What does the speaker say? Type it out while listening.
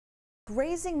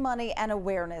raising money and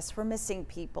awareness for missing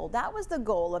people. That was the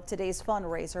goal of today's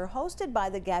fundraiser hosted by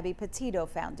the Gabby Petito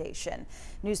Foundation.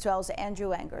 News 12's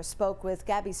Andrew Enger spoke with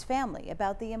Gabby's family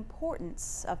about the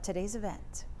importance of today's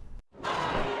event.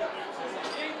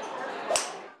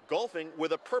 Golfing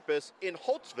with a purpose in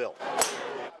Holtsville,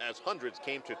 as hundreds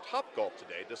came to Topgolf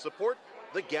today to support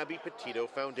the Gabby Petito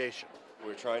Foundation.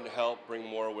 We're trying to help bring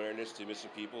more awareness to missing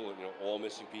people, all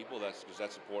missing people. That's because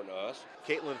that's important to us.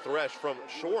 Caitlin Thresh from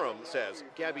Shoreham says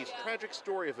Gabby's tragic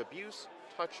story of abuse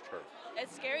touched her.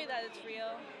 It's scary that it's real.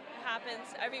 It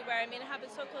happens everywhere. I mean, it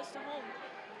happens so close to home.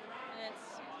 And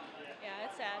it's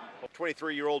sad.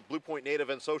 23-year-old Blue Point native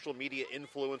and social media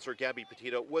influencer Gabby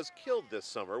Petito was killed this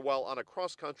summer while on a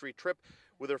cross-country trip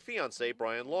with her fiancé,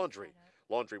 Brian Laundrie.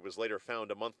 Laundrie was later found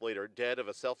a month later dead of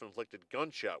a self-inflicted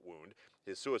gunshot wound.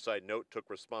 His suicide note took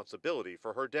responsibility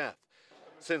for her death.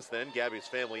 Since then, Gabby's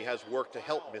family has worked to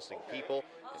help missing people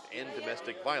and end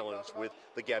domestic violence with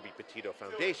the Gabby Petito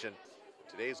Foundation.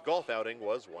 Today's golf outing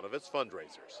was one of its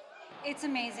fundraisers. It's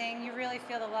amazing. You really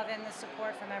feel the love and the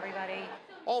support from everybody.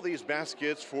 All these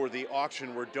baskets for the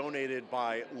auction were donated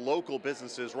by local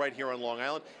businesses right here on Long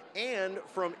Island and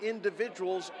from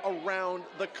individuals around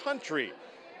the country.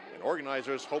 And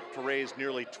organizers hope to raise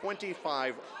nearly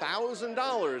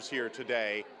 $25,000 here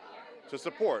today to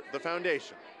support the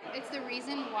foundation. It's the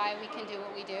reason why we can do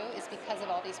what we do is because of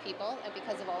all these people and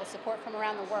because of all the support from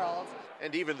around the world.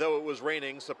 And even though it was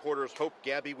raining, supporters hoped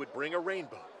Gabby would bring a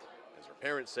rainbow. As her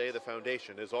parents say, the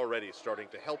foundation is already starting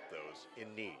to help those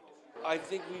in need. I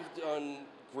think we've done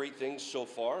great things so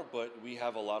far, but we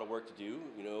have a lot of work to do,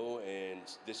 and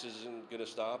this isn't going to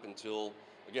stop until,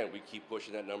 again, we keep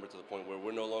pushing that number to the point where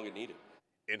we're no longer needed.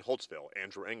 In Holtsville,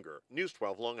 Andrew Enger, News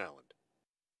 12 Long Island.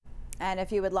 And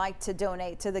if you would like to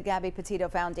donate to the Gabby Petito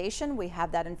Foundation, we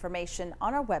have that information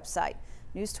on our website,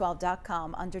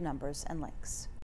 news12.com, under numbers and links.